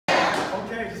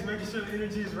Okay, just making sure the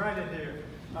energy is right in here.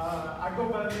 I go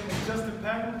by the name of Justin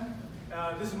Patton.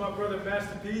 This is my brother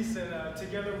Masterpiece, and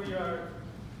together we are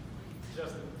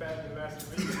Justin Patton and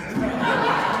Masterpiece.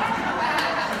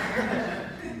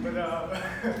 But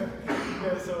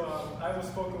yeah, so I'm a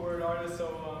spoken word artist.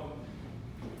 So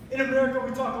in America,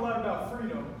 we talk a lot about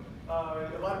freedom.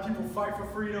 A lot of people fight for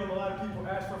freedom. A lot of people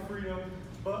ask for freedom.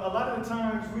 But a lot of the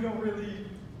times, we don't really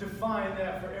define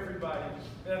that for everybody.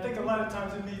 And I think a lot of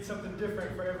times it needs something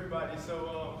different for everybody.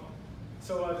 So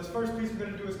this first piece we're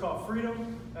going to do is called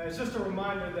Freedom. It's just a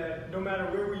reminder that no matter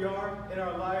where we are in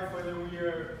our life, whether we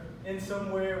are in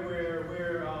somewhere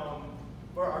where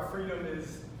our freedom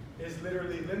is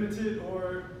literally limited,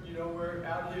 or we're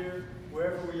out here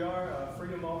wherever we are,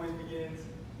 freedom always begins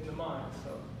in the mind.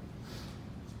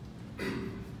 So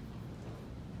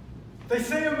they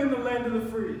say I'm in the land of the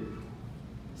free.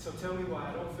 So tell me why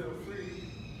I don't feel free.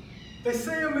 They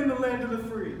say I'm in the land of the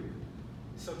free.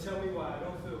 So tell me why I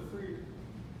don't feel free.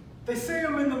 They say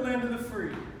I'm in the land of the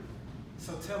free.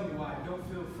 So tell me why I don't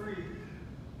feel free.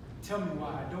 Tell me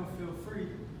why I don't feel free.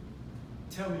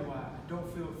 Tell me why I don't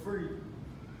feel free.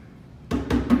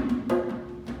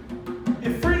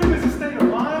 If freedom is a state of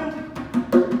mind,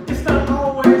 it's not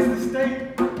always the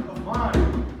state of mind.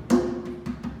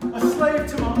 A slave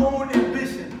to my own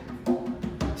ambition.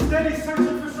 Steady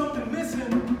searching for something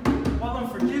missing while I'm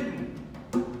forgetting.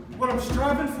 What I'm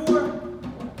striving for,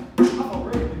 I've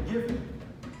already been given.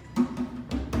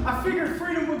 I figured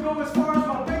freedom would go as far as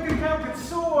my bank account could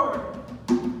soar.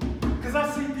 Cause I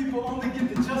see people only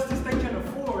get the justice they can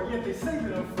afford, yet they say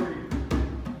that I'm free.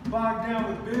 Bogged down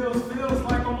with bills, feels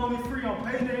like I'm only free on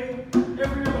payday.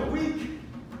 Every other week,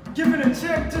 giving a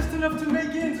check just enough to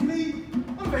make ends meet.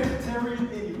 I'm vegetarian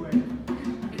anyway.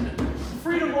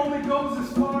 Freedom only goes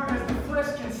as far as the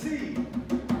flesh can see.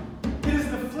 It is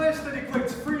the flesh that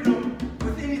equates freedom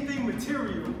with anything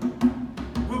material.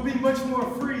 We'll be much more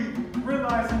free,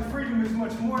 realizing freedom is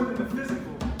much more than the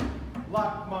physical.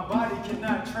 Lock my body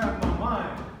cannot trap my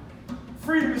mind.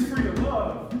 Freedom is free to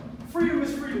love. Freedom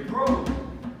is free to grow.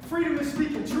 Freedom is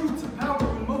speaking truth to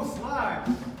power in most lives.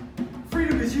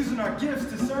 Freedom is using our gifts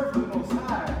to serve the Most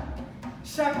High.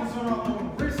 Shackles on our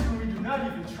own wrists when we do not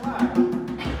even try.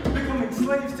 Becoming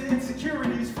slaves to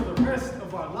insecurities for the rest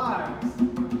of our lives.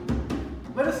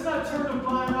 Let us not turn a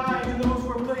blind eye in those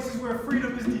places where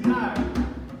freedom is denied.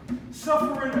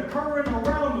 Suffering occurring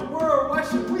around the world, why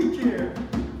should we care?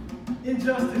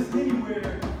 Injustice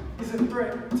anywhere is a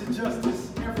threat to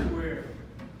justice everywhere.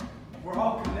 We're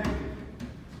all connected,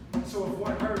 so if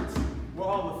one hurts, we're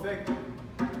all affected.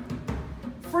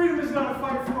 Freedom is not a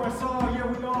fight for us all, yet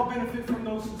we all benefit from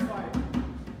those who fight.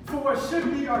 For what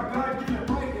should be our God-given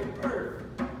right at birth.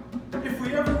 If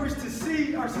we ever wish to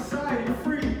see our society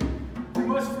free, we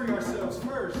must free ourselves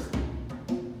first.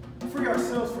 Free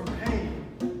ourselves from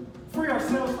pain. Free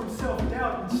ourselves from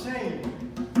self-doubt and shame.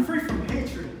 Free from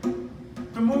hatred.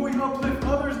 The more we uplift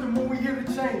others, the more we hear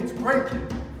the chains breaking.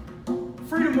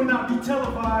 Freedom will not be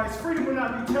televised. Freedom will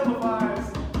not be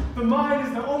televised. The mind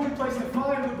is the only place to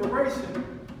find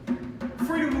liberation.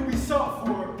 Freedom will be sought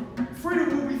for.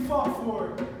 Freedom will be fought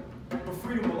for. But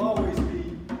freedom will always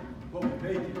be what we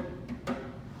make it.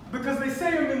 Because they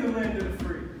say I'm in the land of the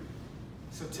free.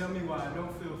 So tell me why I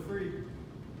don't feel free.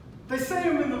 They say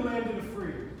I'm in the land of the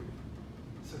free.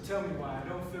 So tell me why I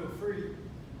don't feel free.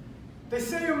 They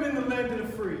say I'm in the land of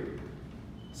the free.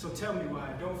 So tell me why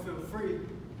I don't feel free.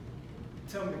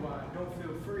 Tell me why I don't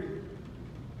feel free.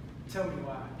 Tell me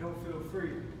why I don't feel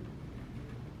free.